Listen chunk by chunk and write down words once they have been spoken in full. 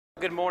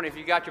Good morning. If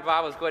you got your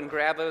Bibles, go ahead and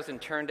grab those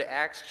and turn to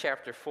Acts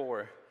chapter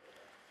 4.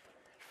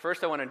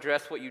 First, I want to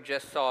address what you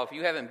just saw. If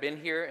you haven't been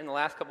here in the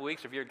last couple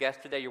weeks, or if you're a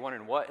guest today, you're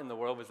wondering, what in the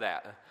world was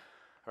that?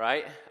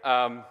 Right?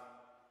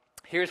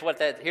 Here's what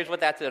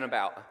that's been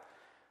about.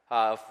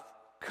 A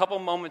couple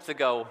moments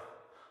ago,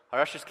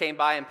 our ushers came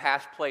by and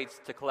passed plates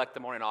to collect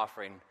the morning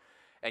offering.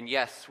 And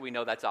yes, we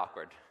know that's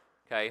awkward,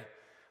 okay?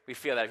 We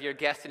feel that. If you're a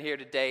guest in here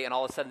today and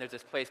all of a sudden there's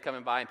this place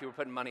coming by and people are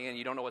putting money in,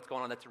 you don't know what's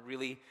going on, that's a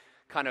really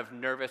kind of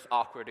nervous,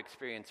 awkward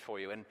experience for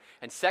you. And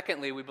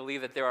secondly, we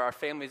believe that there are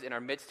families in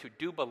our midst who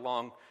do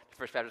belong to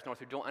First Baptist North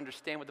who don't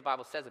understand what the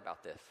Bible says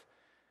about this.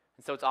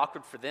 And so it's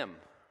awkward for them,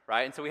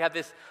 right? And so we have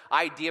this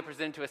idea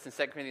presented to us in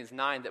 2 Corinthians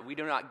 9 that we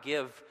do not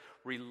give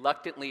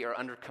reluctantly or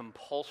under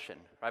compulsion,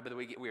 right? But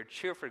we are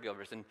cheerful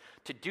givers. And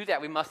to do that,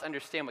 we must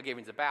understand what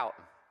giving is about.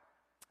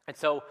 And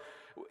so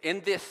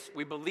in this,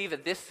 we believe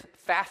that this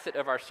facet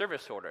of our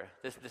service order,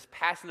 this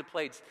passing the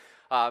plates,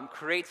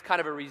 creates kind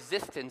of a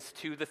resistance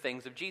to the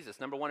things of Jesus.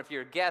 Number one, if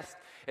you're a guest,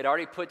 it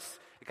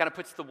kind of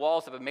puts the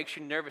walls up. It makes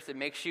you nervous. It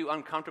makes you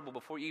uncomfortable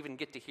before you even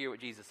get to hear what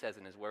Jesus says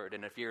in His Word.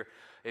 And if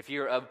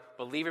you're a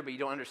believer but you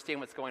don't understand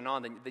what's going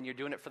on, then you're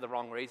doing it for the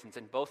wrong reasons.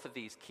 And both of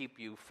these keep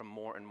you from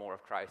more and more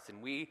of Christ.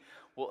 And we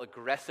will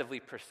aggressively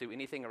pursue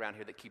anything around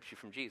here that keeps you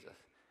from Jesus.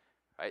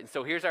 Right? And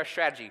so here's our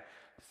strategy.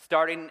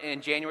 Starting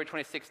in January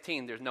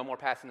 2016, there's no more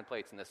passing the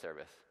plates in this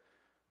service.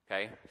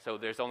 Okay, so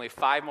there's only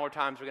 5 more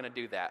times we're going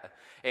to do that.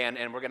 And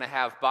we're going to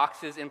have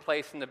boxes in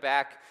place in the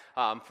back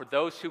for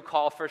those who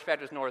call First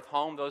Baptist North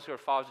home, those who are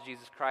followers of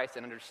Jesus Christ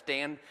and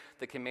understand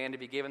the command to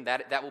be given.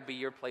 That will be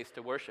your place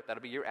to worship.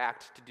 That'll be your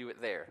act to do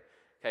it there.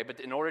 Okay, but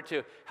in order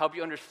to help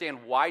you understand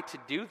why to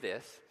do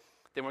this,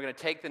 then we're going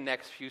to take the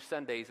next few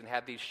Sundays and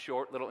have these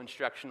short little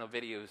instructional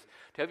videos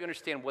to help you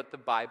understand what the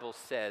Bible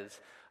says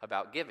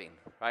about giving.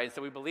 Right, and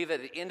so we believe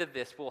that at the end of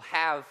this, we'll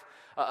have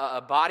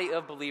a body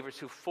of believers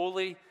who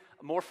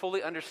more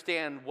fully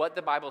understand what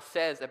the Bible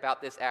says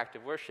about this act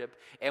of worship,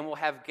 and we'll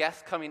have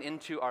guests coming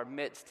into our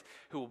midst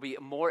who will be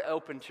more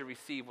open to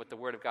receive what the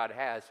Word of God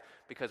has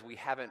because we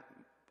haven't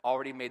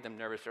already made them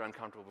nervous or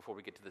uncomfortable before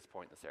we get to this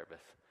point in the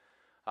service.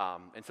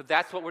 And so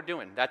that's what we're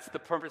doing. That's the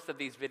purpose of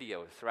these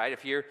videos, right?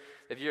 If you're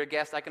a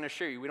guest, I can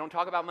assure you, we don't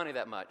talk about money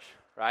that much,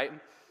 right?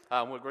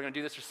 We're going to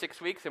do this for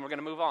 6 weeks, and we're going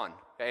to move on.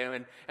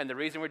 Okay? And the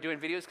reason we're doing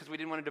videos is because we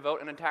didn't want to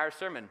devote an entire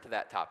sermon to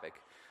that topic.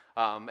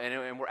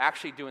 And we're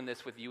actually doing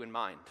this with you in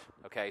mind.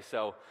 Okay,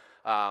 so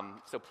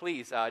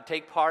please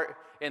take part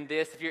in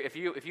this. If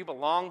you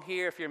belong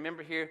here, if you're a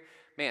member here,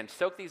 man,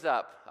 soak these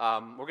up.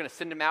 We're going to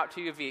send them out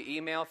to you via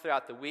email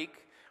throughout the week.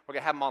 We're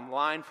going to have them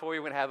online for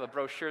you. We're going to have a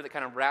brochure that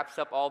kind of wraps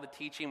up all the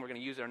teaching. We're going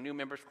to use our new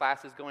members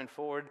classes going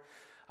forward.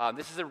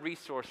 This is a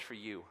resource for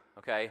you.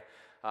 Okay,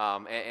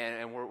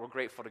 and we're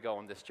grateful to go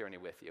on this journey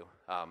with you.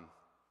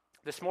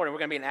 This morning we're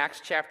going to be in Acts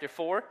chapter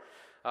 4.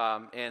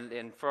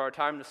 And for our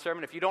time in the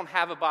sermon, if you don't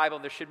have a Bible,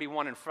 there should be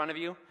one in front of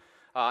you.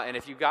 And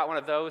if you've got one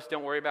of those,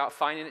 don't worry about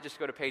finding it. Just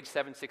go to page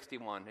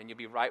 761, and you'll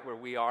be right where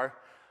we are.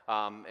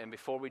 And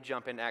before we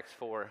jump in Acts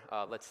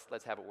 4,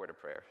 let's have a word of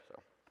prayer. So,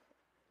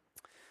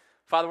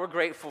 Father, we're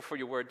grateful for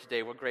your word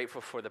today. We're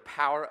grateful for the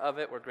power of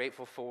it. We're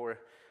grateful for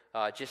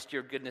just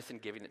your goodness in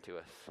giving it to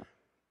us.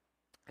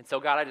 And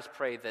so, God, I just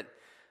pray that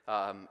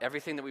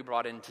everything that we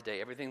brought in today,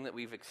 everything that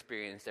we've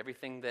experienced,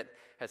 everything that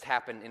has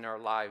happened in our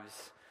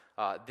lives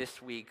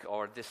this week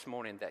or this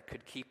morning that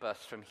could keep us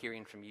from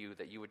hearing from you,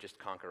 that you would just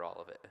conquer all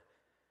of it.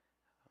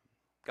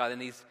 God, in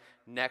these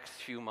next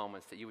few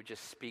moments, that you would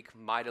just speak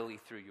mightily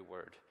through your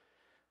word,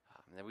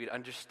 that we'd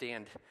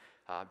understand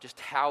just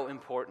how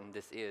important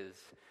this is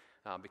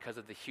because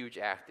of the huge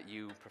act that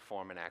you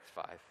perform in Acts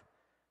 5.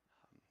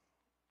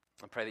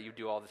 I pray that you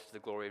do all this to the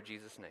glory of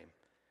Jesus' name.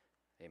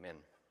 Amen.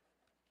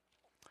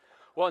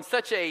 Well, in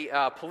such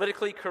a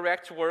politically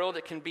correct world,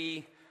 it can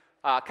be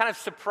kind of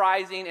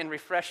surprising and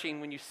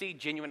refreshing when you see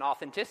genuine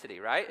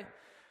authenticity, right?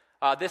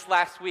 This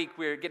last week,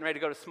 we were getting ready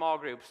to go to small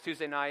groups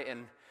Tuesday night,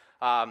 and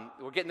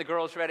we're getting the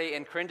girls ready,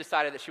 and Corinne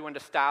decided that she wanted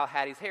to style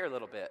Hattie's hair a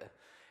little bit.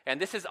 And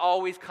this is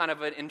always kind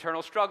of an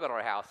internal struggle at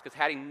our house, because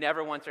Hattie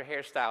never wants her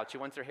hair styled. She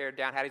wants her hair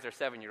down. Hattie's our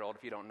 7-year-old,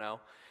 if you don't know.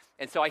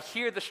 And so I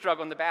hear the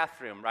struggle in the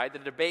bathroom, right? The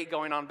debate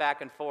going on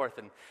back and forth,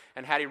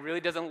 and Hattie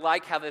really doesn't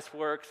like how this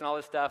works and all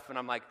this stuff. And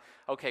I'm like,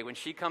 okay, when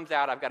she comes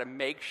out, I've got to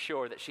make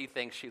sure that she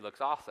thinks she looks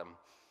awesome.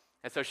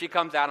 And so she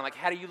comes out, and I'm like,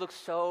 Hattie, you look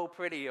so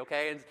pretty,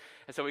 okay?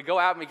 And so we go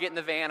out, and we get in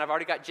the van. I've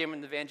already got Jim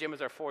in the van. Jim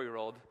is our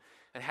 4-year-old.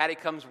 And Hattie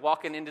comes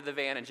walking into the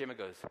van, and Jim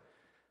goes,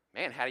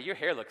 man, Hattie, your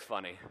hair looks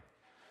funny.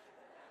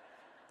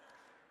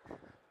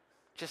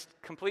 Just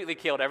completely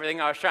killed everything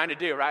I was trying to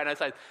do, right?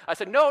 And I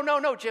said,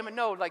 no, Jim,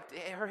 no, like,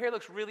 her hair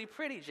looks really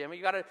pretty, Jim.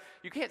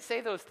 You can't say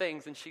those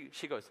things. And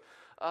she goes,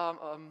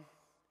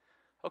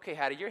 okay,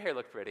 Hattie, your hair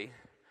looks pretty,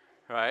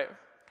 right?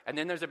 And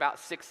then there's about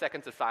 6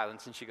 seconds of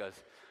silence, and she goes,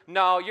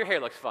 no, your hair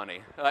looks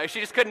funny.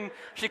 She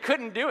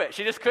couldn't do it.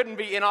 She just couldn't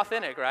be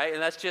inauthentic, right?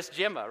 And that's just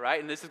Gemma, right?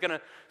 And this is going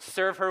to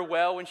serve her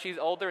well when she's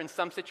older in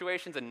some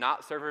situations and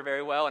not serve her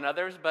very well in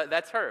others, but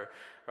that's her,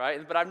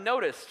 right? But I've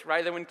noticed,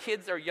 right, that when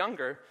kids are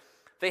younger,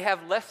 they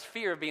have less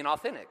fear of being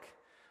authentic.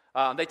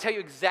 They tell you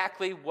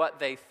exactly what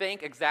they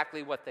think,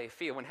 exactly what they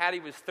feel. When Hattie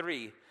was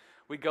 3,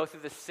 we'd go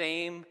through the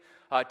same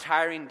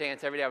tiring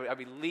dance every day. I'd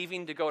be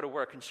leaving to go to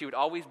work, and she would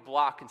always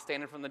block and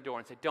stand in front of the door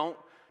and say, don't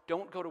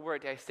go to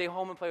work, Daddy. Stay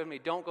home and play with me.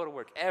 Don't go to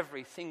work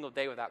every single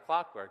day without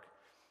clockwork.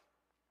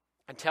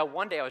 Until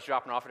one day I was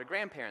dropping off at a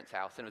grandparent's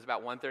house, and it was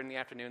about 1:30 in the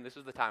afternoon. This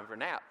was the time for a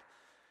nap.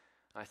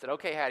 I said,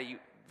 okay, Hattie,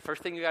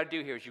 first thing you got to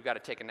do here is you got to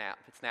take a nap.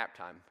 It's nap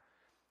time.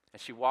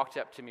 And she walked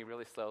up to me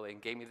really slowly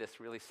and gave me this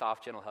really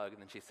soft, gentle hug,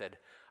 and then she said,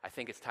 I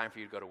think it's time for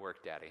you to go to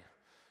work, Daddy.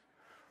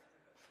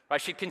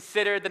 Right? She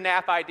considered the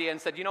nap idea and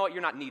said, you know what,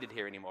 you're not needed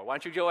here anymore. Why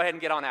don't you go ahead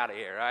and get on out of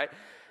here, right?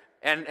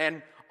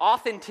 And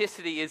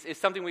authenticity is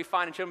something we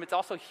find in children. It's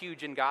also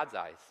huge in God's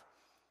eyes,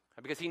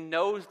 right? Because he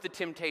knows the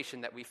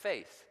temptation that we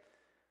face,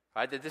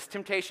 right? That this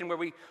temptation where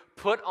we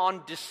put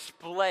on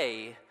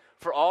display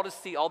for all to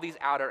see all these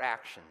outer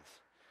actions.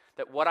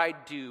 That what I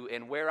do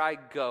and where I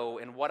go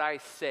and what I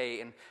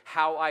say and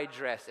how I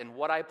dress and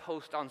what I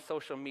post on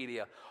social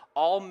media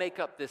all make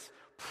up this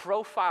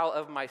profile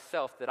of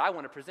myself that I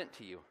want to present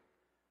to you.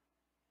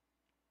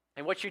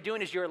 And what you're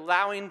doing is you're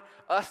allowing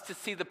us to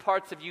see the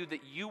parts of you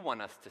that you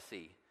want us to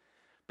see.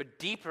 But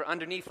deeper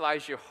underneath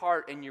lies your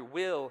heart and your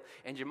will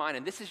and your mind.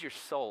 And this is your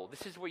soul.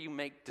 This is where you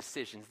make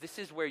decisions. This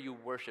is where you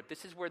worship.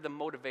 This is where the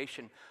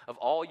motivation of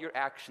all your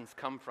actions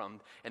come from.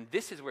 And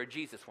this is where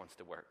Jesus wants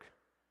to work.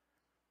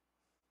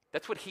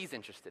 That's what he's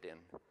interested in,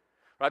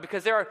 right?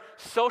 Because there are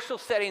social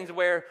settings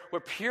where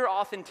pure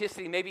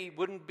authenticity maybe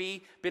wouldn't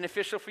be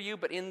beneficial for you,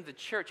 but in the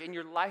church, in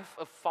your life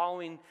of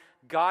following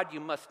God, you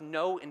must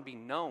know and be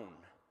known.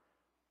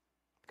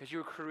 Because you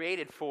were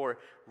created for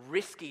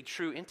risky,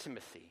 true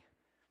intimacy.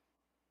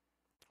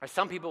 Or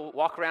some people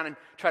walk around and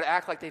try to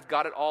act like they've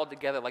got it all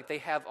together, like they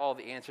have all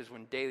the answers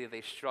when daily they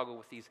struggle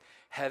with these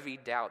heavy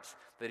doubts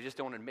that they just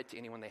don't admit to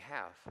anyone they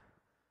have.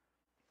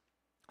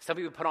 Some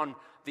people put on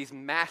these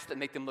masks that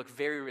make them look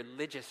very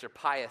religious or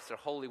pious or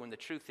holy when the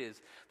truth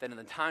is that in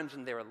the times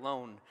when they're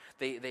alone,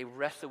 they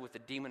wrestle with the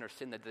demon or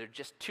sin that they're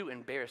just too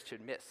embarrassed to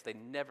admit, so they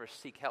never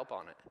seek help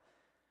on it.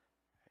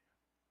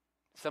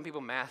 Some people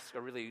masks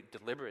are really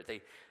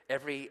deliberate.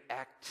 Every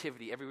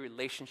activity, every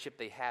relationship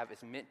they have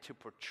is meant to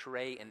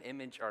portray an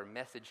image or a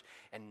message,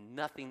 and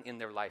nothing in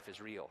their life is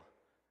real.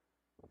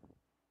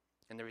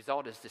 And the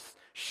result is this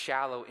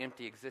shallow,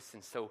 empty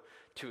existence. So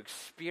to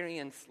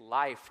experience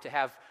life, to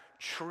have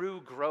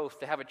true growth,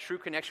 to have a true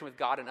connection with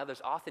God and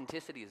others,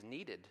 authenticity is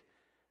needed.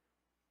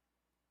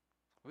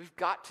 We've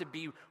got to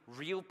be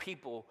real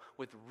people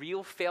with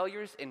real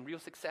failures and real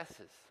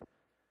successes.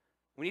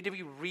 We need to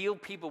be real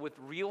people with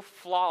real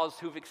flaws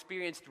who've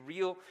experienced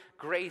real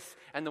grace.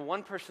 And the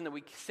one person that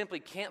we simply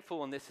can't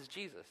fool in this is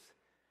Jesus.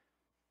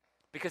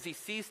 Because he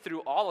sees through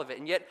all of it.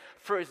 And yet,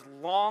 for as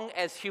long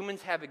as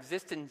humans have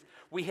existed,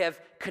 we have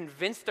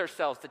convinced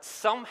ourselves that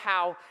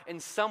somehow, in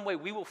some way,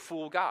 we will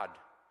fool God.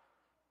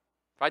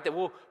 Right? That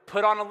we'll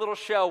put on a little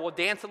show, we'll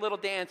dance a little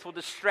dance, we'll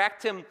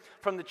distract him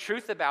from the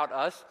truth about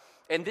us.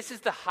 And this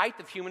is the height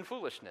of human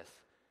foolishness.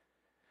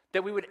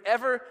 That we would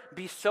ever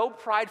be so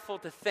prideful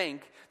to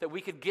think that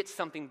we could get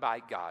something by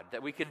God,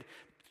 that we could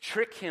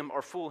trick him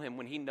or fool him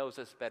when he knows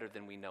us better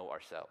than we know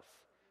ourselves.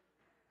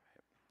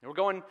 And we're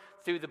going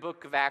through the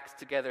book of Acts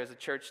together as a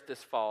church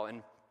this fall,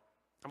 and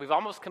we've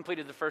almost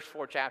completed the first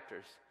 4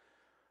 chapters.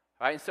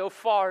 Right? And so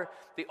far,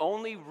 the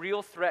only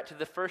real threat to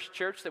the first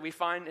church that we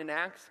find in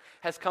Acts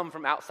has come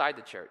from outside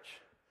the church.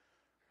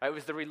 Right? It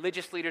was the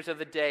religious leaders of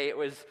the day. It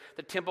was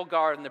the temple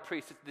guard and the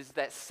priests. It's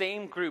that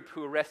same group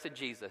who arrested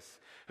Jesus,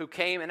 who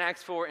came in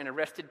Acts 4 and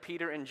arrested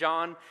Peter and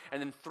John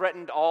and then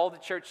threatened all the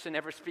church to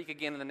never speak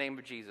again in the name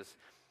of Jesus.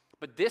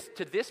 But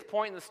to this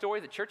point in the story,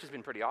 the church has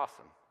been pretty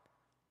awesome.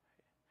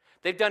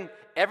 They've done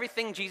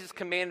everything Jesus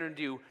commanded them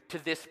to do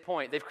to this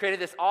point. They've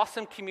created this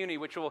awesome community,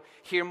 which we'll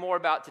hear more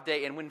about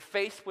today. And when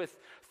faced with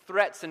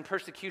threats and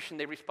persecution,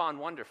 they respond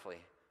wonderfully.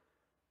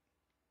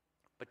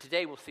 But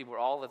today we'll see where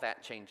all of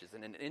that changes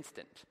in an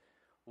instant.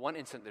 One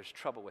instant, there's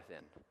trouble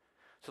within.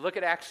 So look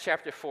at Acts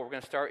chapter 4. We're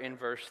going to start in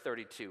verse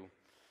 32.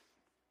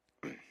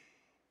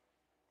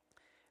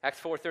 Acts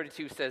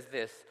 4:32 says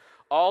this: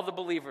 all the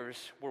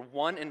believers were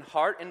one in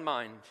heart and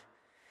mind,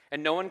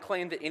 and no one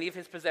claimed that any of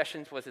his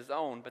possessions was his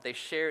own, but they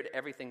shared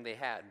everything they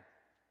had.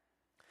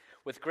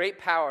 With great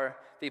power,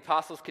 the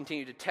apostles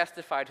continued to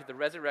testify to the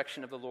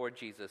resurrection of the Lord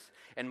Jesus,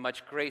 and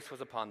much grace was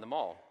upon them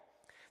all.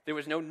 There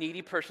was no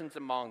needy persons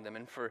among them,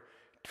 and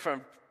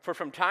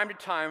from time to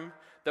time,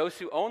 those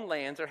who owned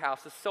lands or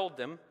houses sold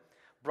them,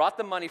 brought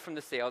the money from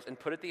the sales, and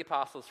put it at the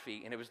apostles'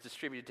 feet, and it was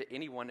distributed to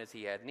anyone as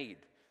he had need.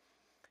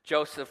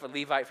 Joseph, a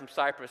Levite from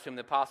Cyprus, whom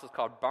the apostles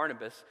called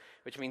Barnabas,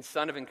 which means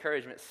son of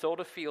encouragement,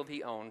 sold a field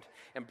he owned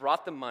and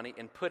brought the money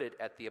and put it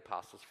at the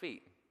apostles'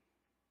 feet.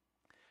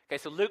 Okay,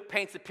 so Luke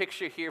paints a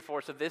picture here for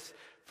us of this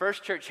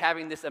first church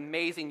having this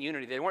amazing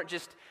unity. They weren't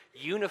just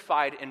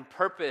unified in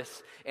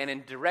purpose and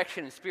in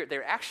direction and spirit. They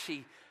were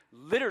actually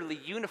literally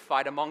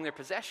unified among their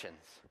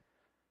possessions.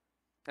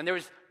 And there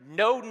was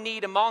no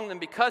need among them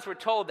because we're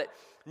told that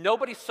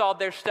nobody saw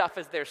their stuff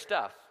as their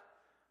stuff.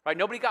 Right?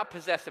 Nobody got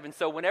possessive. And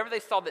so whenever they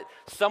saw that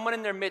someone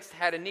in their midst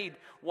had a need,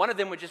 one of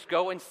them would just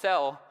go and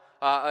sell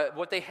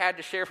what they had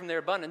to share from their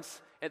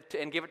abundance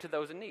and give it to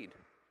those in need.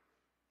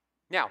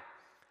 Now,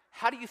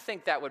 how do you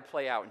think that would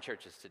play out in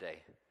churches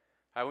today?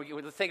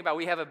 Let's think about,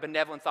 we have a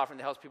benevolence offering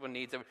that helps people in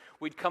needs.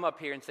 We'd come up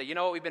here and say, you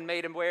know what, we've been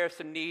made aware of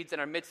some needs in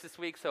our midst this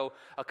week, so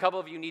a couple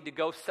of you need to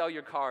go sell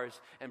your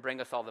cars and bring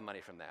us all the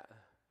money from that.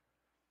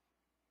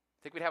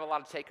 Think we'd have a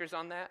lot of takers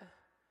on that?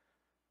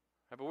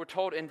 But we're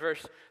told in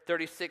verse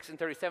 36 and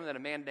 37 that a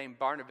man named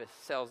Barnabas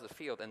sells the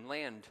field, and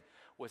land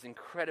was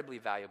incredibly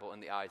valuable in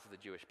the eyes of the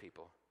Jewish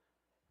people.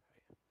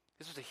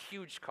 This was a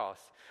huge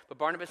cost. But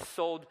Barnabas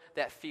sold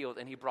that field,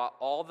 and he brought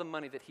all the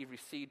money that he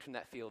received from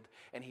that field,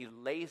 and he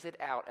lays it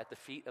out at the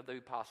feet of the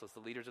apostles, the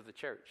leaders of the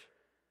church.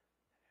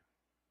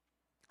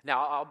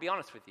 Now, I'll be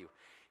honest with you.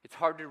 It's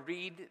hard to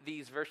read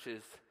these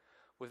verses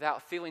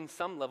without feeling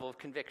some level of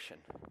conviction.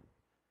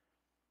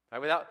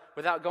 Right?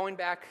 Without going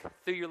back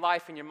through your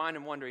life and your mind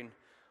and wondering,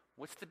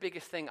 what's the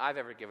biggest thing I've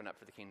ever given up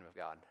for the kingdom of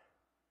God?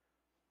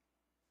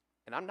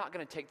 And I'm not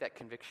going to take that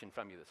conviction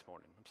from you this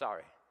morning. I'm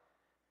sorry.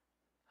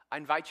 I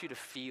invite you to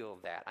feel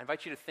that. I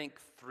invite you to think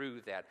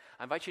through that.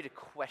 I invite you to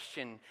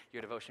question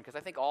your devotion, because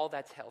I think all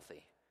that's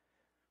healthy.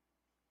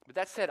 But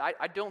that said,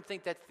 I don't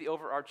think that's the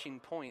overarching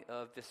point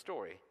of this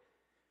story.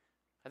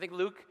 I think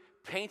Luke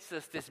paints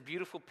us this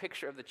beautiful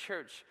picture of the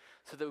church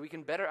so that we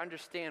can better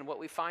understand what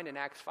we find in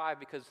Acts 5,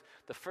 because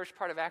the first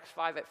part of Acts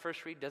 5 at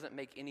first read doesn't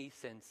make any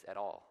sense at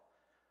all.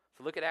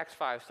 So look at Acts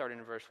 5 starting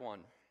in verse 1.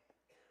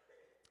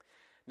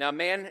 Now a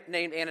man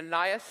named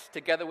Ananias,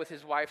 together with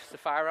his wife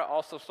Sapphira,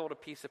 also sold a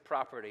piece of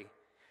property.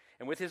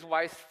 And with his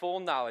wife's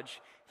full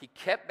knowledge, he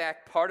kept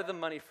back part of the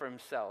money for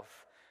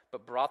himself,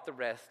 but brought the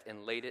rest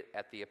and laid it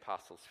at the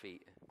apostles'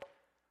 feet.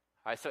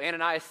 All right, so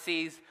Ananias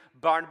sees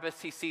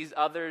Barnabas, he sees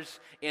others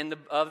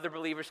of the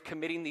believers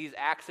committing these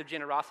acts of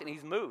generosity, and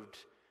he's moved.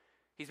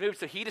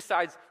 So he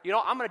decides,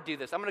 I'm going to do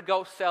this. I'm going to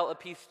go sell a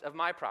piece of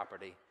my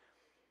property.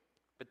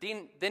 But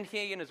then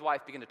he and his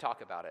wife begin to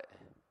talk about it.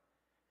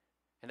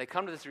 And they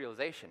come to this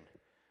realization,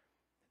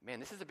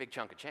 man, this is a big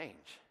chunk of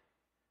change.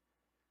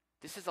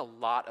 This is a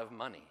lot of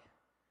money.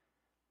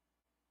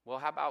 Well,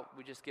 how about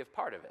we just give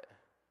part of it?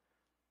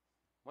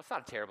 Well, it's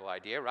not a terrible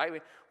idea,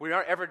 right? We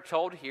aren't ever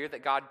told here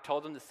that God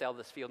told them to sell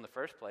this field in the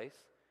first place.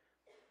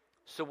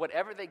 So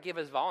whatever they give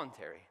is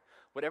voluntary.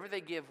 Whatever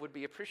they give would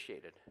be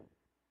appreciated.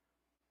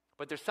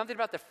 But there's something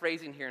about the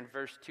phrasing here in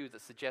verse 2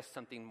 that suggests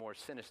something more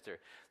sinister.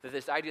 That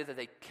this idea that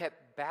they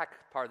kept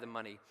back part of the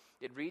money,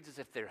 it reads as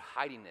if they're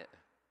hiding it.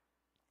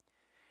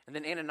 And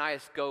then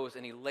Ananias goes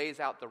and he lays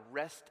out the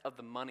rest of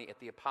the money at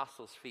the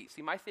apostles' feet.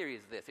 See, my theory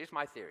is this. Here's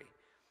my theory.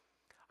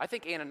 I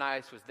think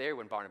Ananias was there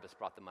when Barnabas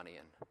brought the money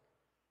in.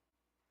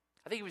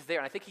 I think he was there,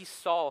 and I think he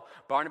saw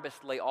Barnabas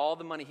lay all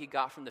the money he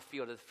got from the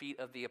field at the feet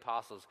of the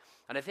apostles.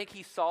 And I think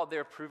he saw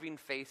their approving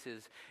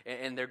faces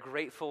and their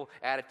grateful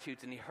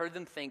attitudes, and he heard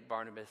them thank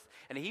Barnabas.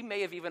 And he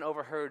may have even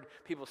overheard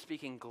people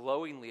speaking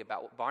glowingly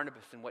about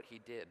Barnabas and what he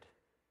did.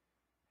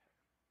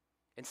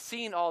 And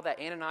seeing all that,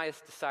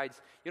 Ananias decides,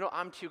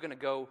 I'm too going to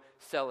go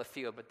sell a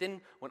field. But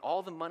then when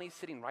all the money's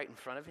sitting right in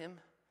front of him,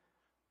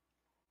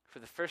 for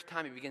the first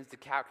time he begins to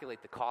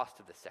calculate the cost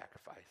of the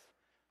sacrifice.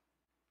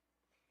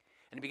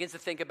 And he begins to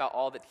think about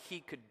all that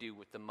he could do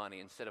with the money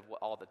instead of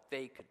all that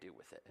they could do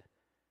with it.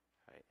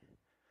 Right?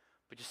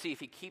 But you see, if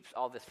he keeps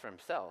all this for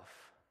himself,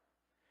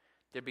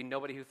 there'd be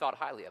nobody who thought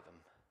highly of him.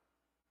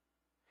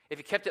 If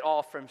he kept it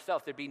all for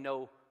himself, there'd be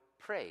no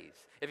praise.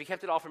 If he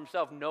kept it all for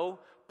himself, no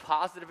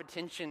positive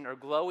attention or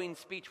glowing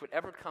speech would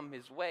ever come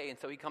his way. And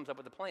so he comes up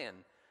with a plan.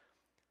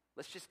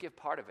 Let's just give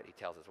part of it, he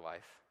tells his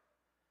wife.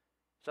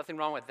 There's nothing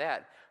wrong with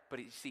that. But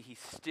you see, he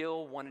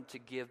still wanted to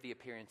give the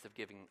appearance of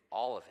giving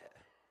all of it.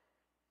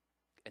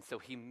 And so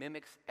he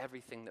mimics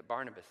everything that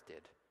Barnabas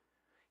did.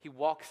 He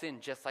walks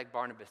in just like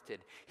Barnabas did.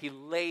 He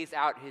lays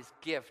out his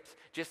gift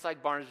just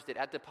like Barnabas did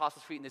at the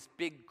apostles' feet in this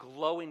big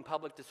glowing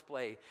public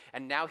display.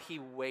 And now he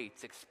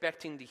waits,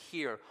 expecting to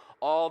hear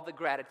all the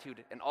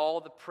gratitude and all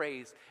the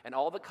praise and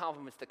all the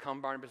compliments that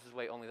come Barnabas'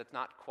 way, only that's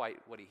not quite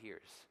what he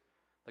hears.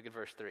 Look at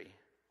verse 3.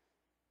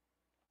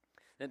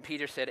 Then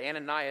Peter said,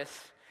 Ananias,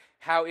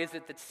 how is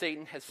it that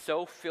Satan has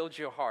so filled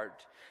your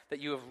heart that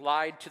you have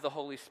lied to the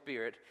Holy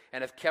Spirit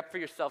and have kept for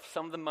yourself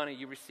some of the money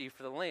you received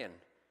for the land?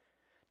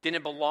 Didn't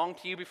it belong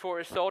to you before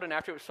it was sold, and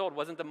after it was sold,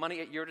 wasn't the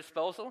money at your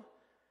disposal?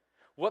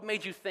 What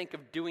made you think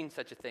of doing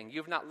such a thing? You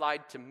have not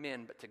lied to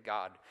men, but to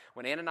God.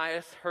 When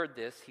Ananias heard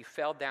this, he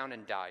fell down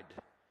and died.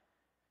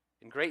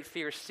 And great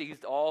fear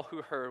seized all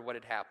who heard what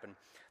had happened.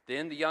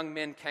 Then the young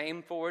men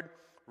came forward,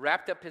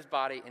 wrapped up his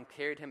body, and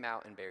carried him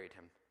out and buried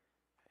him.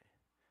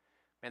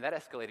 Man, that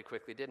escalated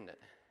quickly, didn't it?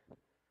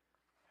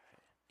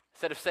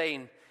 Instead of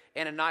saying,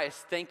 Ananias,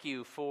 thank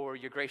you for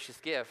your gracious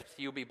gift,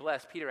 you'll be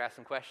blessed, Peter asked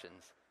some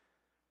questions.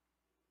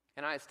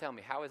 Ananias, tell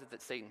me, how is it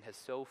that Satan has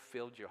so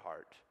filled your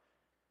heart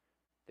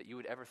that you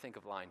would ever think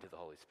of lying to the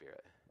Holy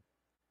Spirit?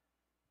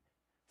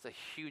 It's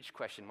a huge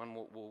question, one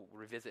we'll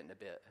revisit in a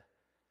bit.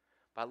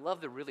 But I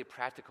love the really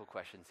practical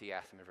questions he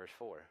asked him in verse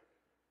 4.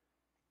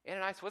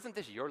 Ananias, wasn't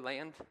this your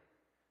land?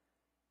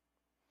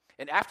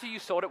 And after you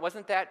sold it,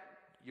 wasn't that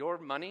your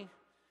money?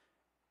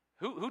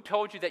 Who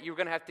told you that you were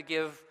going to have to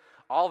give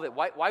all of it?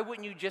 Why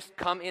wouldn't you just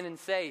come in and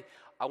say,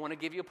 I want to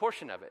give you a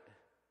portion of it?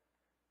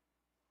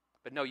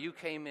 But no, you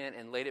came in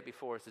and laid it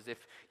before us as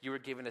if you were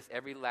giving us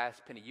every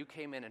last penny. You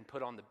came in and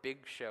put on the big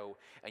show,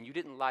 and you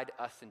didn't lie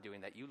to us in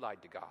doing that. You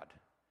lied to God.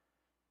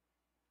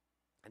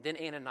 And then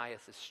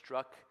Ananias is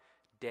struck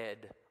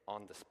dead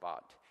on the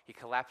spot. He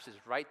collapses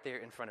right there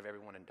in front of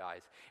everyone and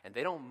dies. And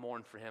they don't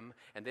mourn for him,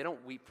 and they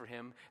don't weep for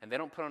him, and they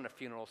don't put on a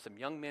funeral. Some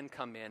young men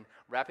come in,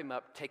 wrap him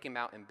up, take him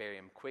out, and bury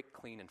him. Quick,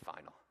 clean, and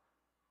final.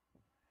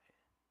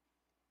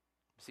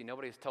 See,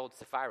 nobody's told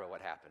Sapphira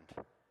what happened.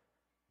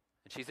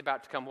 And she's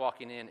about to come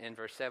walking in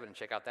verse 7 and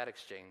check out that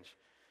exchange.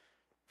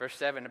 Verse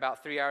 7,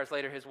 about 3 hours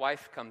later, his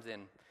wife comes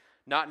in.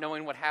 Not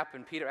knowing what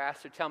happened, Peter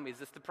asked her, tell me, is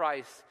this the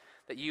price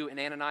that you and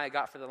Ananias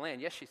got for the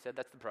land? Yes, she said,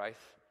 that's the price.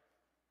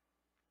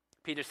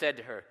 Peter said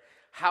to her,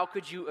 how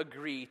could you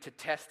agree to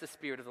test the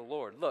Spirit of the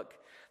Lord? Look,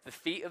 the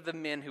feet of the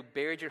men who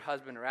buried your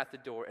husband are at the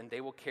door, and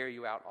they will carry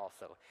you out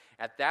also.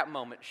 At that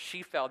moment,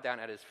 she fell down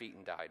at his feet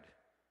and died.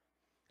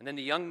 And then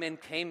the young men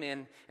came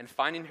in, and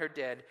finding her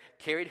dead,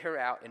 carried her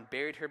out and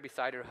buried her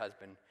beside her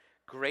husband.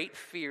 Great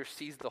fear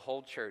seized the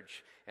whole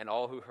church and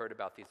all who heard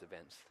about these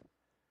events.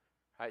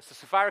 All right, so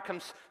Sapphira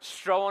comes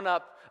strolling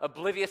up,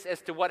 oblivious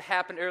as to what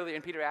happened earlier,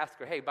 and Peter asks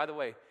her, hey, by the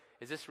way,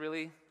 is this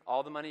really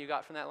all the money you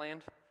got from that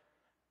land?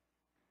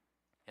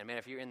 And man,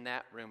 if you're in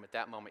that room at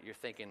that moment, you're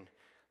thinking,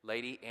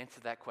 lady, answer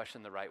that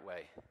question the right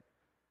way.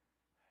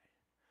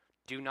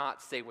 Do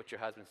not say what your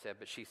husband said,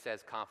 but she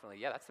says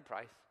confidently, yeah, that's the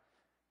price.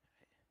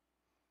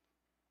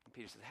 And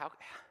Peter says,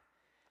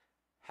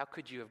 how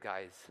could you have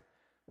guys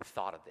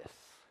thought of this?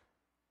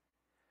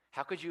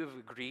 How could you have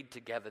agreed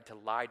together to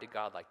lie to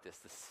God like this?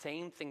 The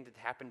same thing that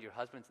happened to your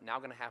husband is now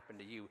going to happen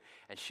to you.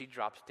 And she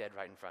drops dead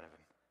right in front of him.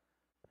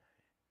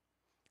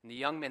 And the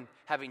young men,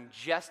 having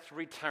just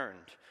returned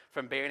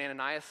from burying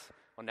Ananias,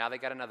 well, now they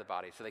got another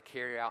body. So they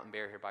carry her out and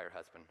bury her by her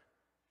husband.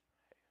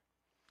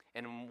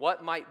 And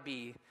what might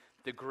be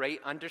the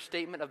great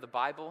understatement of the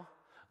Bible,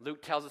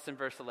 Luke tells us in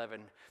verse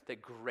 11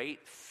 that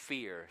great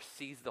fear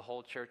seized the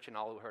whole church and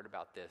all who heard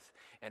about this.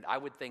 And I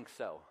would think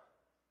so.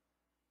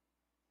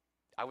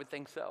 I would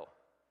think so.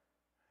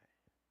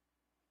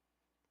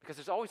 Because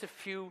there's always a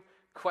few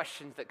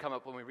questions that come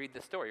up when we read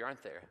this story,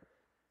 aren't there?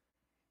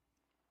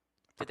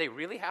 Did they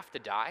really have to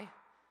die?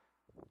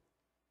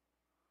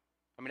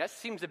 I mean, that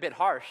seems a bit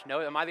harsh. No,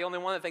 am I the only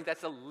one that thinks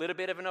that's a little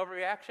bit of an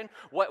overreaction?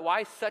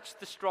 Why such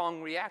the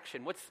strong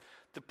reaction? What's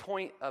the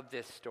point of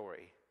this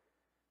story?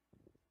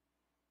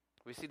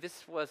 We see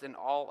this was an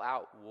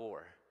all-out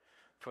war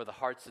for the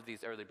hearts of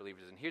these early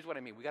believers. And here's what I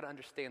mean. We got to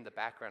understand the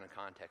background and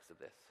context of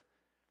this.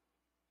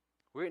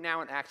 We're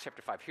now in Acts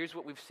chapter 5. Here's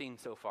what we've seen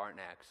so far in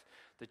Acts.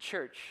 The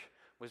church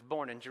was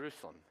born in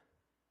Jerusalem.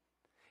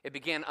 It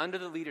began under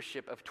the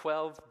leadership of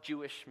 12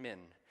 Jewish men.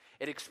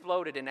 It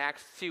exploded in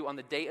Acts 2 on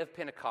the day of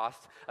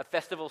Pentecost, a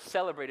festival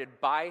celebrated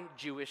by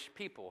Jewish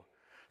people.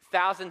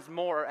 Thousands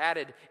more are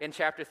added in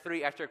chapter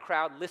 3 after a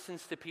crowd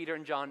listens to Peter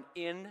and John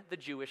in the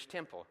Jewish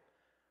temple.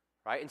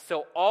 Right? And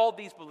so all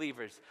these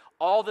believers,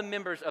 all the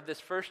members of this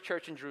first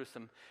church in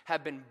Jerusalem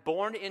have been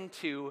born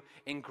into,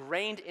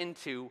 ingrained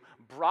into,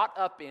 brought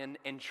up in,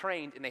 and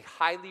trained in a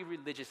highly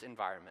religious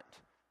environment.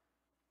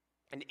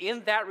 And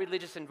in that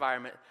religious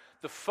environment,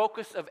 the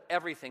focus of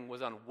everything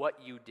was on what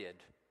you did.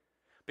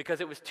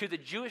 Because it was to the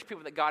Jewish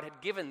people that God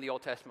had given the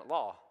Old Testament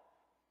law.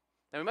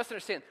 Now we must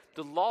understand,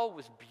 the law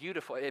was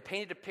beautiful. It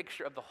painted a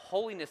picture of the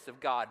holiness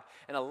of God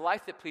and a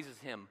life that pleases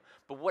Him.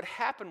 But what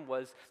happened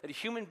was that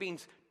human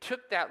beings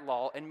took that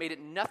law and made it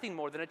nothing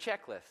more than a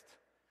checklist.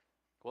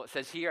 Well, it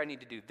says here I need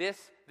to do this,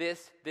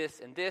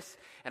 and this,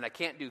 and I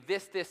can't do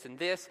this, and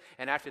this,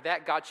 and after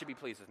that God should be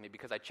pleased with me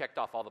because I checked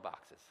off all the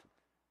boxes.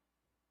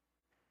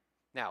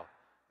 Now,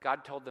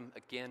 God told them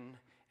again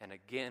and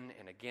again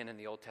and again in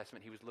the Old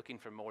Testament, He was looking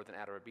for more than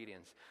outer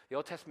obedience. The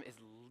Old Testament is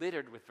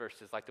littered with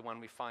verses like the one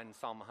we find in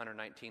Psalm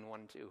 119, 1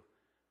 and 2.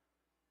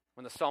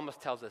 When the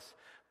psalmist tells us,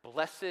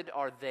 blessed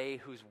are they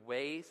whose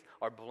ways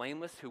are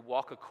blameless, who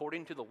walk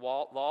according to the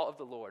law of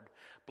the Lord.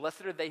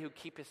 Blessed are they who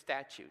keep His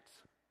statutes.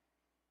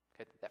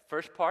 Okay, that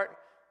first part,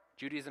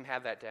 Judaism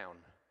had that down.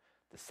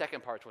 The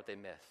second part is what they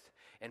missed.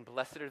 And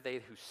blessed are they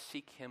who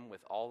seek Him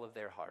with all of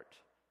their heart.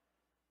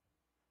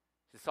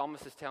 The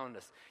psalmist is telling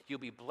us, you'll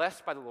be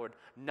blessed by the Lord,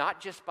 not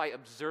just by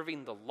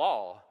observing the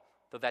law,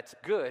 though that's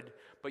good,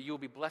 but you'll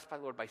be blessed by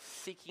the Lord by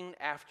seeking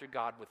after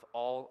God with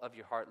all of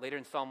your heart. Later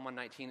in Psalm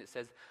 119 it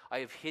says, I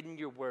have hidden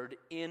your word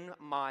in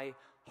my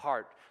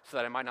heart so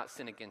that I might not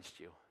sin against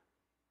you.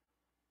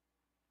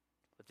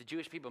 But the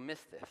Jewish people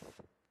missed this.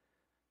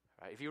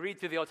 Right? If you read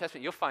through the Old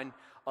Testament, you'll find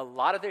a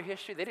lot of their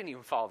history, they didn't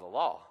even follow the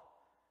law.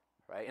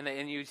 Right?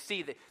 And you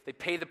see that they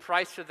pay the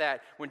price for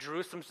that when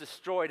Jerusalem's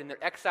destroyed and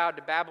they're exiled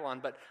to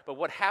Babylon. But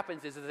what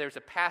happens is that there's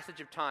a passage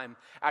of time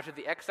after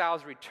the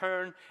exiles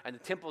return and the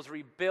temple's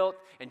rebuilt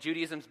and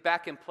Judaism's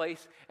back in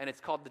place, and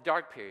it's called the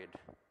Dark Period.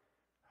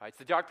 Right? It's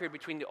the dark period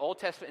between the Old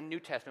Testament and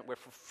New Testament where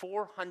for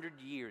 400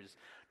 years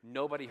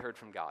nobody heard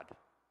from God.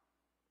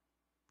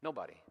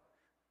 Nobody.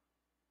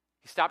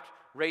 He stopped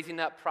raising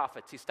up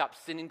prophets. He stopped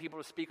sending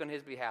people to speak on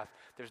his behalf.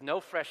 There's no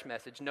fresh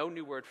message, no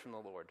new word from the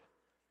Lord.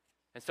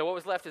 And so what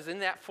was left is in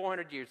that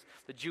 400 years,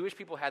 the Jewish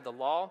people had the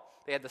law,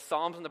 they had the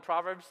Psalms and the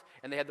Proverbs,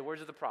 and they had the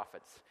words of the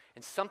prophets.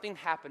 And something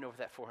happened over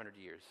that 400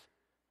 years.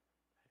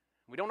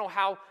 We don't know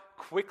how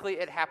quickly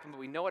it happened, but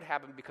we know it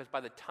happened because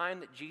by the time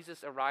that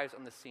Jesus arrives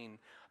on the scene,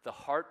 the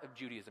heart of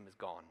Judaism is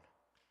gone.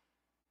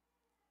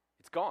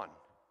 It's gone.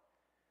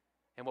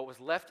 And what was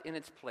left in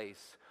its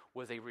place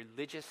was a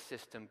religious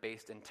system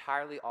based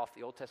entirely off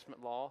the Old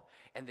Testament law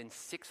and then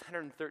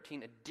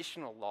 613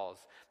 additional laws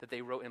that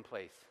they wrote in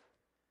place.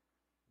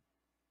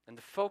 And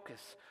the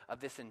focus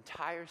of this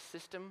entire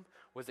system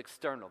was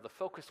external. The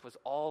focus was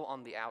all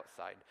on the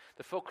outside.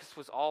 The focus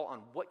was all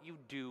on what you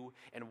do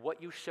and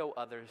what you show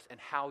others and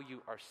how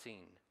you are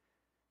seen.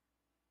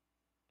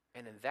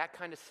 And in that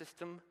kind of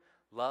system,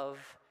 love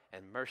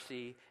and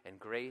mercy and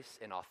grace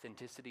and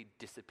authenticity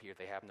disappear.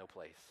 They have no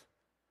place.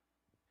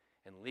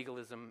 And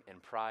legalism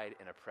and pride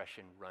and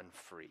oppression run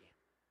free.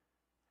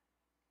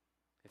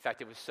 In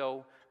fact, it was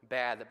so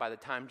bad that by the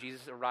time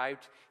Jesus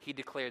arrived, he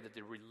declared that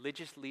the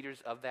religious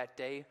leaders of that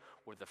day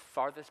were the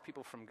farthest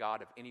people from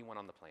God of anyone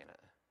on the planet.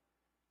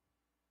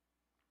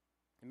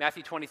 In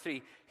Matthew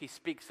 23, he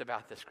speaks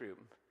about this group.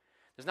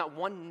 There's not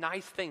one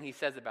nice thing he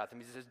says about them.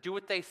 He says, do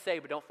what they say,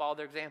 but don't follow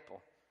their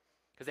example.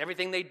 Because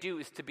everything they do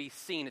is to be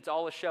seen. It's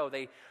all a show.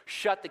 They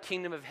shut the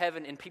kingdom of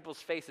heaven in people's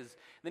faces.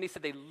 And then he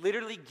said they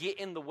literally get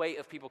in the way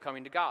of people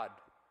coming to God.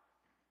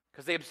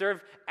 Because they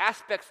observe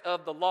aspects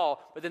of the law,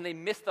 but then they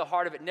miss the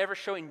heart of it, never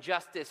showing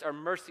justice or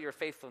mercy or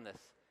faithfulness.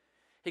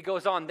 He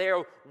goes on, they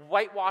are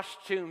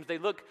whitewashed tombs. They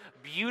look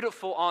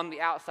beautiful on the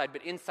outside,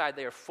 but inside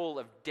they are full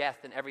of death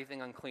and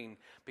everything unclean.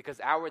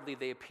 Because outwardly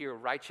they appear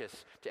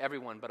righteous to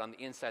everyone, but on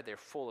the inside they're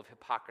full of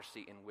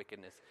hypocrisy and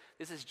wickedness.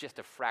 This is just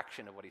a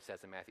fraction of what he says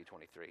in Matthew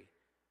 23.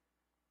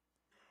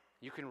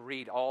 You can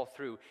read all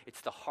through.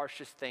 It's the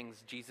harshest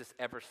things Jesus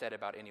ever said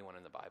about anyone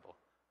in the Bible.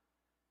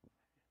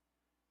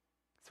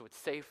 So it's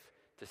safe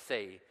to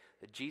say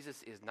that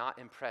Jesus is not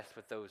impressed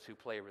with those who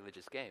play a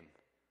religious game.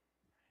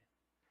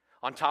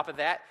 On top of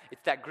that,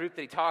 it's that group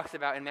that he talks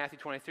about in Matthew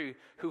 23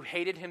 who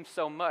hated him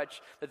so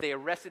much that they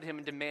arrested him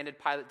and demanded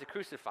Pilate to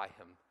crucify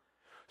him.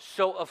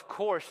 So of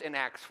course in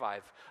Acts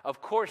 5,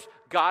 of course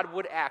God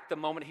would act the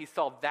moment he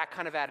saw that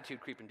kind of attitude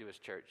creep into his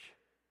church.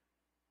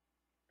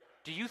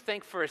 Do you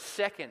think for a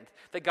second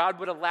that God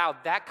would allow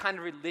that kind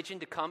of religion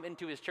to come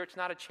into his church?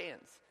 Not a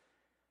chance.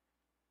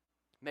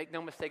 Make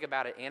no mistake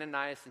about it,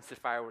 Ananias and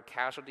Sapphira were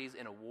casualties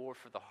in a war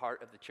for the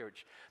heart of the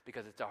church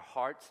because it's our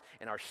hearts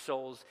and our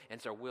souls and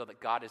it's our will that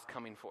God is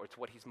coming for. It's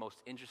what he's most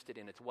interested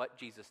in. It's what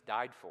Jesus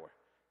died for.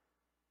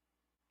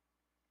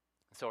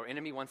 So our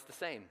enemy wants the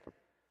same.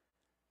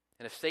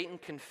 And if Satan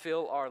can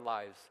fill our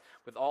lives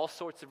with all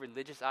sorts of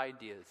religious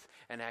ideas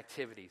and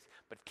activities,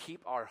 but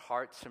keep our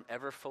hearts from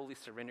ever fully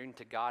surrendering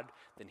to God,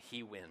 then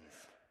he wins.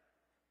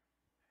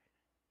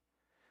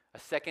 A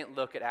second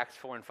look at Acts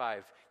 4 and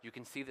 5, you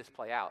can see this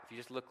play out if you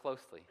just look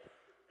closely.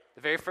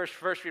 The very first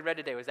verse we read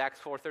today was Acts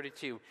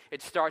 4:32.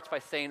 It starts by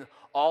saying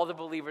all the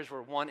believers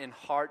were one in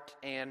heart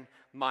and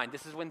mind.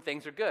 This is when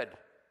things are good.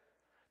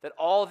 That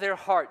all their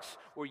hearts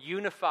were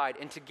unified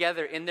and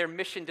together in their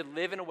mission to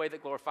live in a way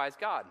that glorifies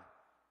God.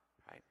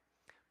 Right?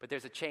 But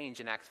there's a change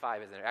in Acts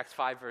 5, isn't there? Acts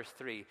 5 verse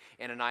 3,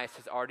 Ananias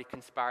has already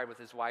conspired with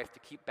his wife to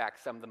keep back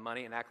some of the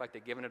money and act like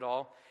they've given it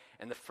all.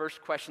 And the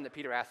first question that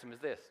Peter asked him is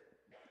this: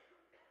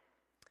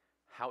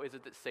 how is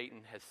it that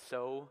Satan has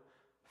so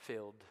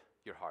filled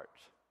your heart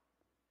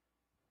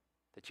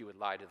that you would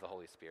lie to the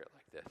Holy Spirit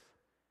like this?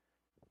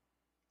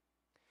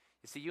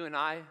 You see, you and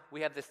I,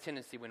 we have this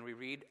tendency when we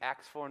read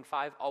Acts 4 and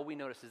 5, all we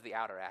notice is the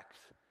outer acts,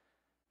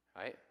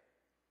 right?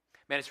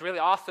 Man, it's really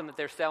awesome that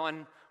they're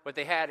selling what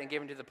they had and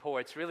giving to the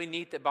poor. It's really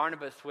neat that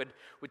Barnabas would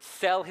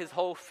sell his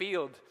whole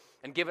field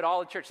and give it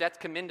all to church. That's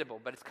commendable,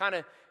 but it's kind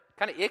of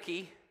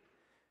icky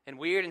and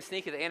weird and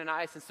sneaky that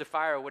Ananias and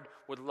Sapphira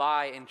would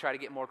lie and try to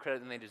get more credit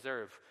than they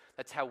deserve.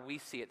 That's how we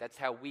see it. That's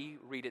how we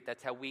read it.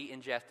 That's how we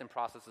ingest and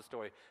process the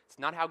story. It's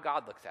not how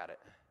God looks at it.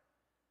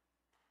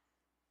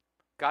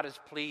 God is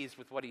pleased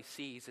with what he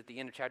sees at the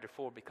end of chapter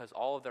 4 because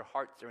all of their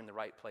hearts are in the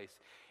right place.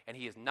 And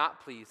he is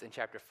not pleased in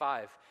chapter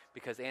 5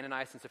 because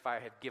Ananias and Sapphira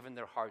have given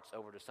their hearts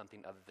over to something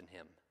other than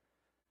him.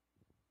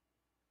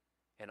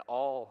 And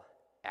all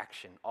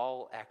action,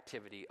 all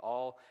activity,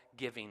 all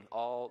giving,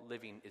 all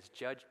living is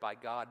judged by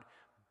God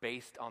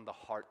based on the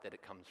heart that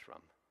it comes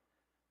from.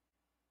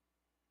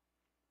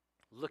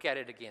 Look at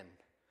it again.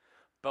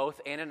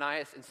 Both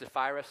Ananias and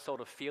Sapphira sold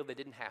a field they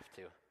didn't have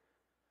to.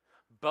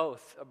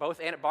 Both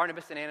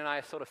Barnabas and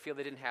Ananias sold a field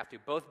they didn't have to.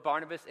 Both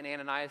Barnabas and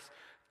Ananias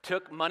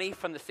took money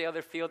from the sale of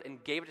their field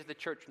and gave it to the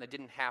church when they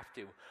didn't have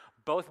to.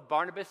 Both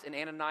Barnabas and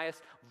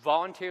Ananias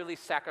voluntarily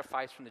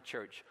sacrificed from the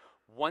church.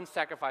 One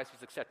sacrifice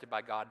was accepted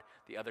by God,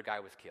 the other guy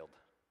was killed.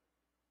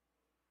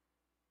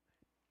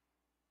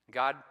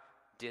 God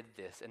did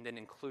this and then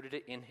included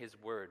it in his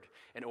word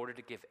in order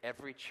to give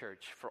every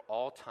church for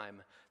all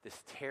time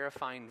this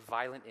terrifying,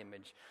 violent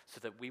image so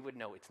that we would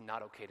know it's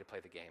not okay to play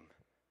the game.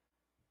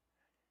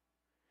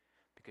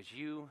 Because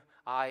you,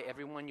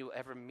 everyone you'll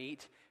ever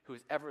meet who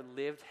has ever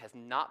lived has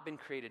not been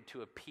created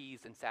to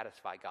appease and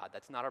satisfy God.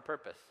 That's not our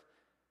purpose.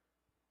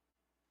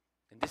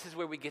 And this is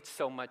where we get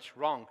so much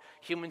wrong.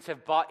 Humans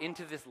have bought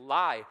into this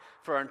lie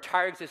for our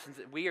entire existence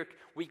that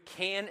we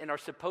can and are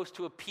supposed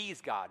to appease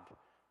God.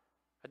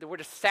 That we're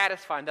to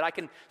satisfy him, that I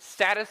can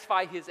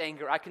satisfy his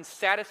anger, I can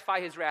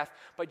satisfy his wrath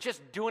by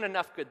just doing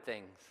enough good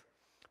things.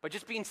 By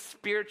just being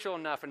spiritual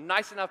enough, a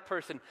nice enough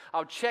person,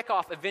 I'll check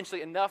off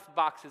eventually enough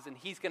boxes and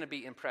he's going to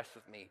be impressed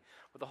with me.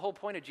 But the whole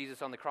point of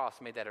Jesus on the cross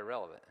made that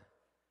irrelevant.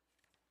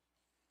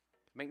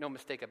 Make no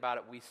mistake about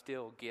it, we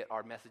still get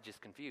our messages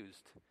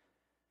confused.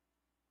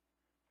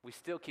 We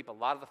still keep a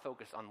lot of the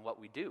focus on what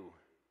we do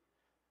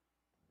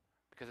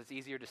because it's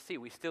easier to see.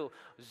 We still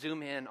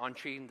zoom in on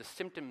treating the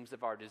symptoms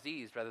of our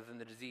disease rather than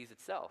the disease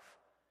itself.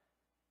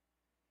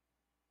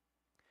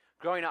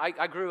 Growing up,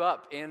 I grew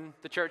up in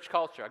the church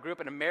culture. I grew up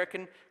in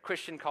American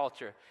Christian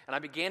culture, and I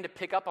began to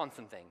pick up on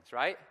some things,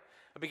 right?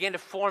 I began to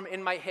form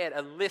in my head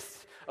a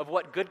list of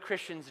what good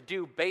Christians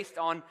do based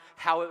on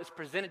how it was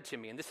presented to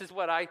me. And this is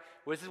what I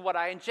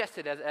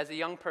ingested as a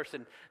young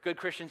person. Good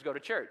Christians go to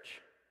church.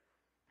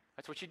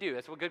 That's what you do.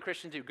 That's what good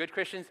Christians do. Good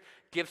Christians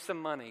give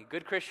some money.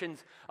 Good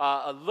Christians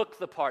look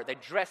the part. They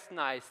dress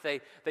nice.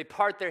 They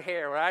part their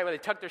hair, right? Or they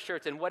tuck their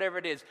shirts in, whatever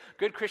it is.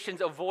 Good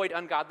Christians avoid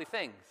ungodly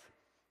things.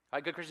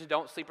 Right? Good Christians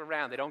don't sleep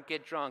around. They don't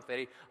get drunk.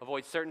 They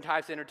avoid certain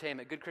types of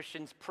entertainment. Good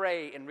Christians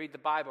pray and read the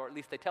Bible, or at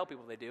least they tell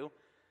people they do.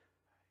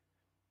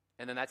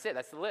 And then that's it.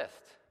 That's the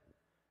list.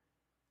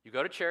 You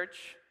go to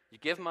church, you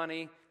give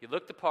money, you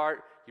look the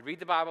part, you read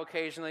the Bible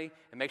occasionally,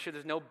 and make sure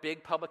there's no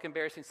big public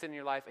embarrassing sin in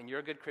your life, and you're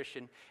a good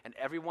Christian, and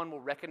everyone will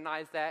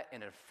recognize that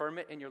and affirm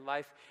it in your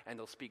life, and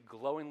they'll speak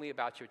glowingly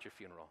about you at your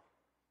funeral.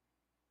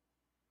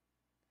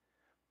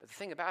 But the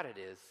thing about it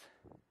is,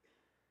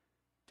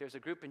 there's a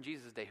group in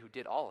Jesus' day who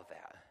did all of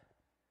that.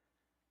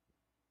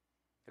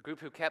 A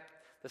group who kept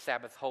the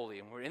Sabbath holy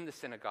and were in the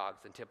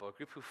synagogues and temple. A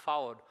group who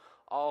followed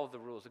all of the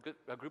rules.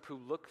 A group who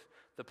looked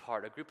the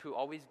part. A group who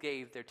always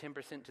gave their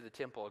 10% to the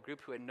temple. A group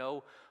who had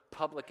no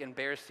public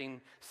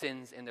embarrassing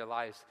sins in their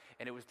lives.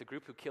 And it was the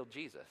group who killed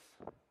Jesus.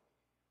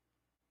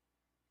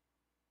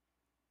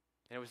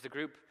 And it was the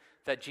group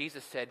that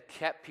Jesus said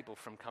kept people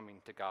from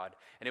coming to God.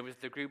 And it was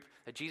the group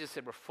that Jesus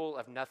said were full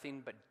of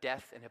nothing but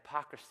death and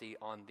hypocrisy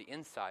on the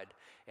inside.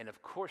 And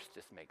of course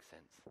this makes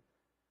sense.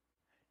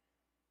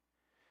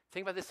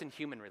 Think about this in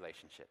human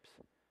relationships.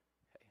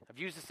 Okay. I've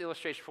used this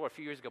illustration before a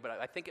few years ago, but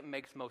I think it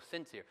makes most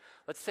sense here.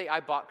 Let's say I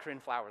bought Corinne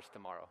flowers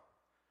tomorrow.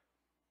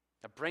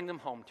 I bring them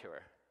home to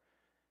her.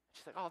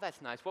 She's like, oh,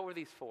 that's nice. What were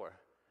these for?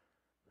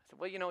 I said,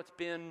 well, it's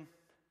been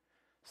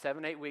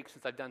 7-8 weeks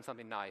since I've done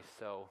something nice,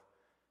 so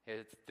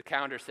the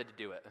calendar said to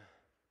do it.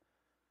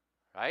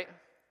 Right?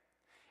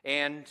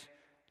 And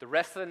the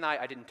rest of the night,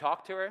 I didn't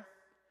talk to her.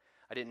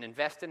 I didn't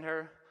invest in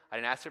her. I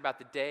didn't ask her about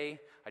the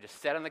day. I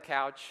just sat on the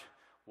couch,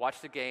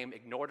 watched the game,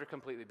 ignored her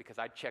completely because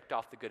I checked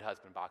off the good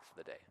husband box for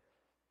the day.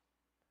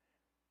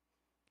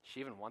 Does she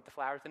even want the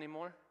flowers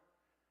anymore?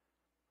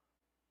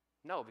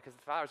 No, because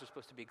the flowers are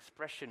supposed to be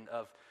expression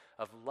of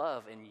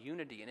love and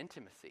unity and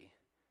intimacy,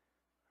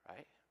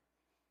 right?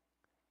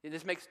 And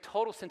this makes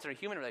total sense in our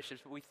human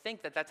relationships, but we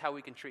think that that's how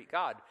we can treat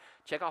God.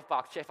 Check off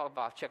box, check off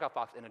box, check off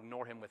box, and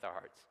ignore him with our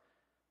hearts.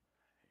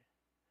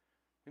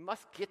 We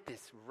must get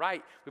this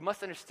right. We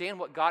must understand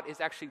what God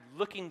is actually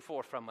looking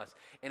for from us.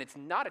 And it's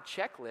not a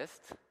checklist.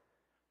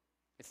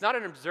 It's not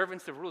an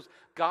observance of rules.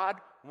 God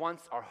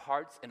wants our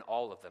hearts in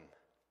all of them.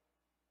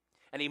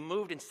 And he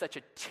moved in such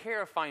a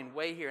terrifying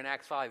way here in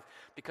Acts 5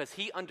 because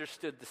he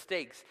understood the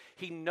stakes.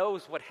 He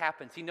knows what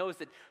happens. He knows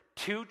that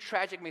 2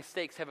 tragic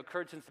mistakes have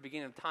occurred since the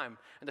beginning of time.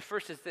 And the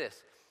first is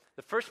this.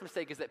 The first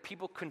mistake is that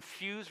people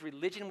confuse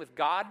religion with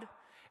God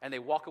and they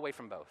walk away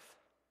from both.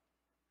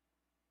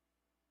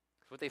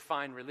 What they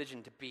find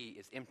religion to be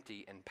is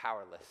empty and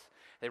powerless.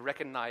 They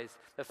recognize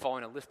that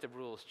following a list of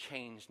rules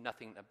changed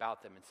nothing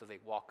about them, and so they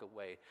walk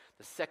away.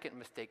 The second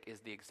mistake is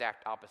the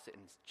exact opposite,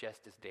 and it's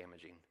just as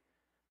damaging.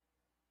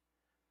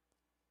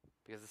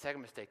 Because the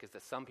second mistake is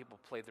that some people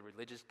play the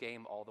religious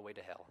game all the way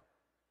to hell.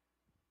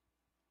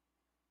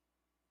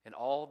 And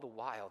all the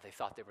while, they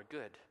thought they were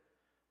good.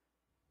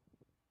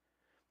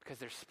 Because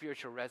their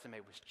spiritual resume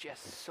was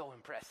just so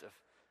impressive.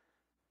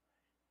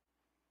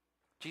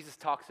 Jesus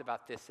talks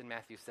about this in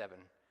Matthew 7.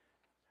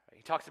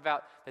 He talks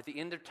about at the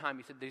end of time,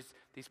 he said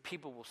these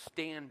people will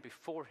stand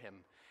before him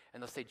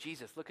and they'll say,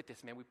 Jesus, look at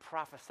this, man. We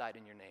prophesied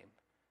in your name.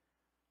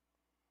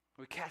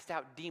 We cast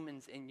out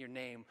demons in your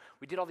name.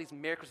 We did all these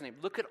miracles in your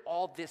name. Look at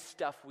all this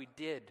stuff we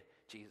did,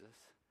 Jesus.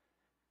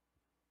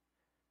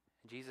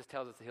 And Jesus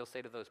tells us that he'll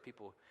say to those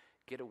people,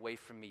 get away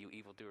from me, you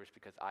evildoers,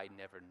 because I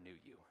never knew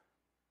you.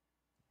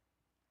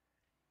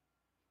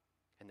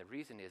 And the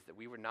reason is that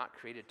we were not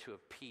created to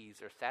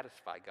appease or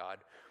satisfy God.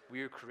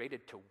 We were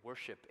created to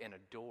worship and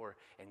adore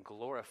and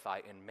glorify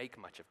and make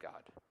much of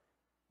God.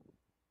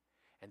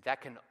 And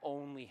that can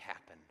only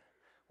happen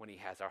when he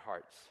has our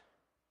hearts.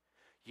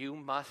 You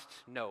must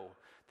know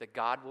that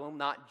God will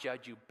not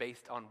judge you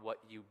based on what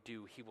you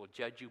do. He will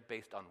judge you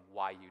based on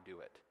why you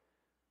do it.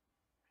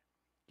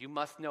 You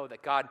must know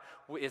that God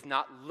is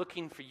not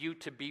looking for you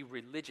to be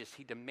religious.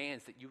 He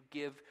demands that you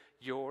give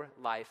your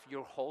life,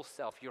 your whole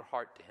self, your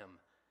heart to him.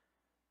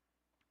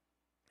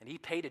 And he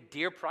paid a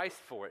dear price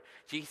for it.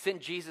 He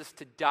sent Jesus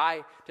to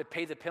die to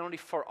pay the penalty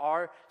for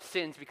our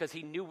sins because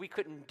he knew we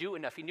couldn't do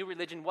enough. He knew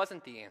religion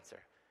wasn't the answer.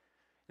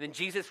 And then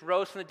Jesus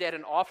rose from the dead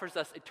and offers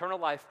us eternal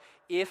life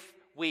if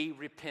we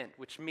repent,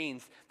 which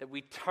means that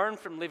we turn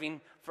from living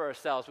for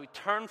ourselves. We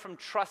turn from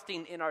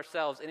trusting in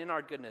ourselves and in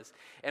our goodness,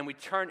 and we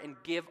turn and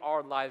give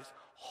our lives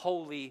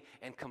wholly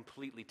and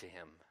completely to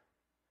him.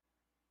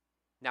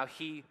 Now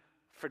he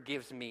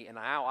forgives me, and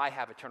now I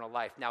have eternal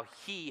life. Now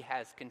he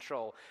has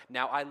control.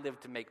 Now I live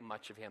to make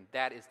much of him.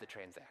 That is the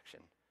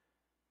transaction.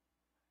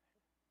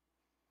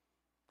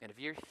 And if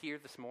you're here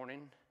this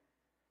morning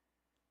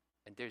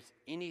and there's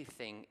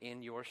anything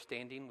in your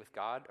standing with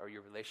God or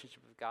your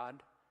relationship with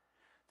God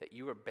that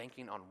you are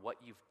banking on what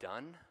you've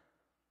done,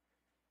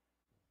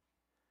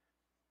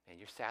 and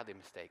you're sadly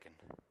mistaken.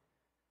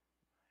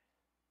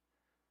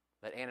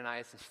 Let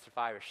Ananias and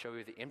Sapphira show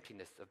you the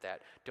emptiness of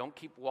that. Don't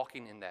keep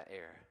walking in that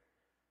air.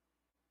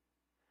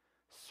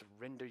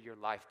 Surrender your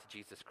life to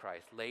Jesus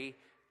Christ. Lay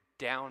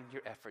down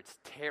your efforts.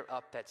 Tear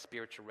up that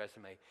spiritual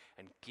resume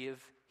and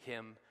give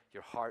him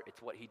your heart.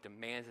 It's what he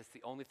demands. It's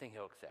the only thing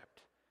he'll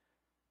accept.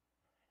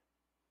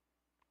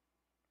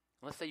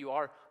 Let's say you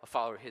are a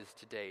follower of his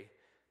today.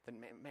 Then,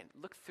 man,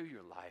 look through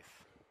your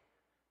life.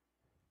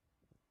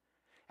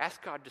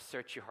 Ask God to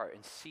search your heart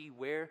and see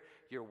where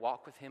your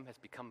walk with him has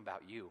become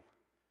about you.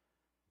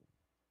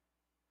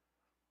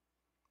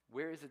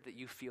 Where is it that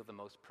you feel the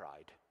most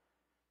pride?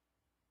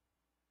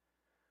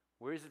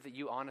 Where is it that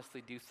you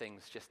honestly do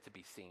things just to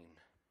be seen?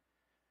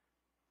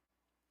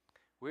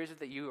 Where is it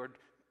that you are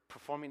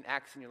performing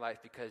acts in your life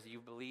because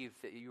you believe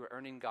that you are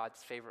earning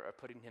God's favor or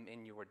putting him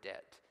in your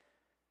debt?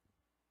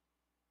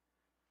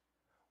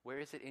 Where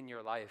is it in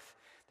your life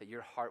that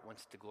your heart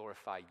wants to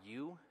glorify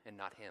you and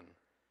not him?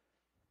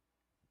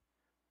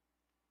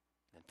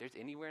 And if there's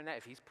anywhere in that,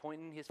 if he's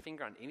pointing his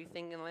finger on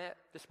anything in that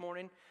this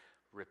morning,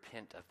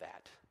 repent of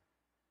that.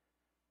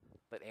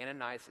 Let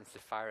Ananias and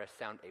Sapphira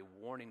sound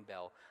a warning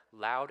bell,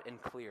 loud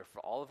and clear, for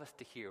all of us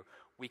to hear.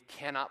 We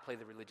cannot play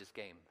the religious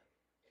game.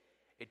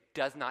 It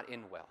does not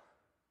end well.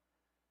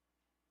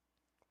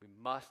 We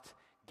must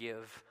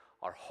give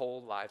our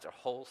whole lives, our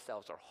whole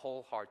selves, our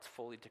whole hearts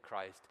fully to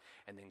Christ,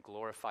 and then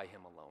glorify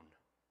him alone.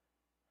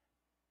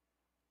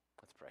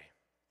 Let's pray.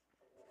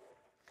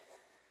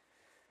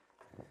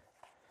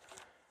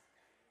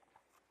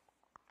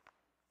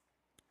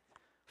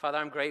 Father,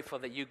 I'm grateful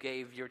that you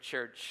gave your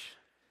church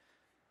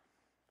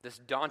this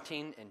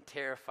daunting and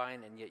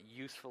terrifying and yet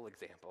useful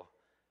example.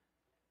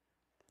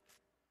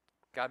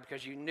 God,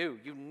 because you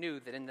knew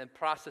that in the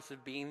process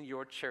of being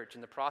your church,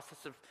 in the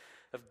process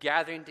of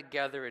gathering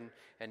together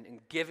and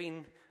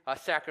giving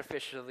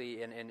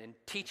sacrificially and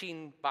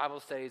teaching Bible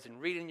studies and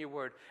reading your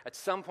word, at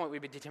some point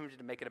we'd be tempted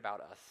to make it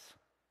about us.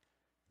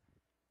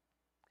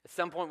 At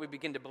some point we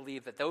begin to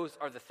believe that those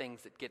are the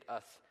things that get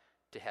us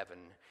to heaven.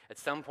 At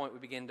some point we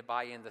begin to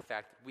buy into the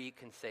fact that we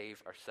can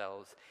save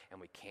ourselves, and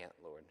we can't,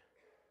 Lord.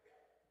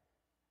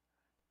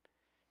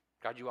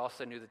 God, you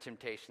also knew the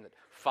temptation that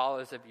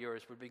followers of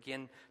yours would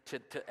begin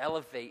to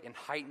elevate and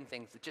heighten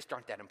things that just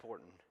aren't that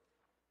important.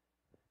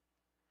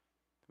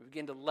 We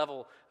begin to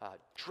level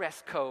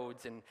dress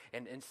codes and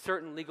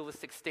certain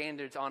legalistic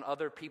standards on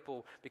other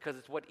people because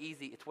it's what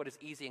is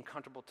easy and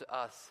comfortable to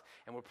us,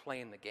 and we're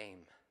playing the game.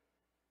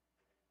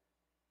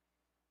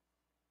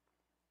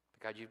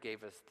 But God, you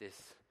gave us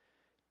this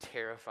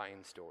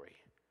terrifying story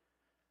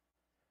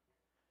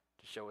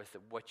to show us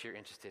that what you're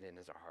interested in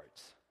is our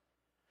hearts.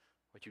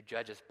 What you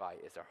judge us by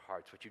is our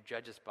hearts. What you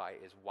judge us by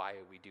is why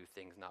we do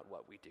things, not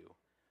what we do.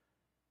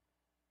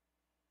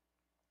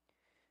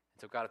 And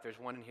so, God, if there's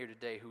one in here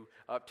today who,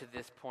 up to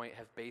this point,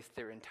 have based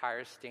their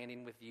entire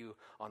standing with you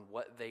on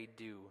what they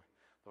do,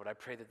 Lord, I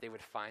pray that they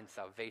would find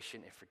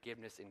salvation and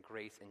forgiveness and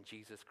grace in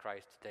Jesus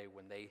Christ today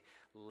when they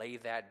lay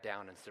that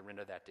down and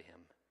surrender that to him.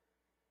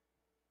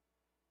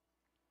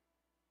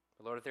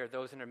 But Lord, if there are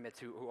those in our midst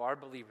who are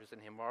believers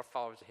in him, who are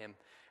followers of him,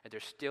 and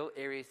there's still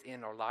areas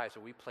in our lives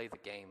where we play the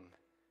game,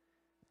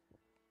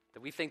 that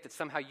we think that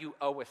somehow you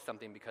owe us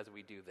something because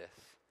we do this.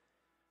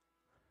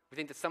 We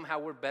think that somehow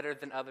we're better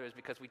than others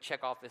because we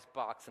check off this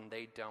box and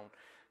they don't.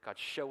 God,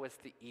 show us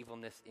the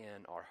evilness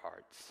in our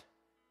hearts.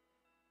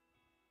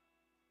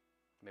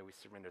 May we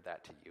surrender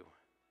that to you.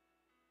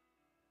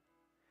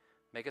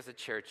 Make us a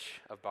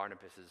church of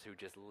Barnabases who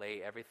just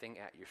lay everything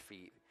at your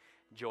feet,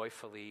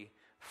 joyfully,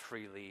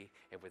 freely,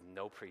 and with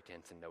no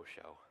pretense and no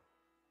show.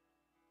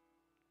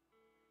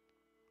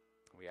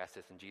 We ask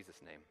this in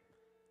Jesus' name.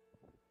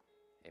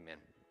 Amen.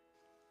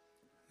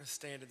 Let's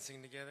stand and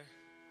sing together.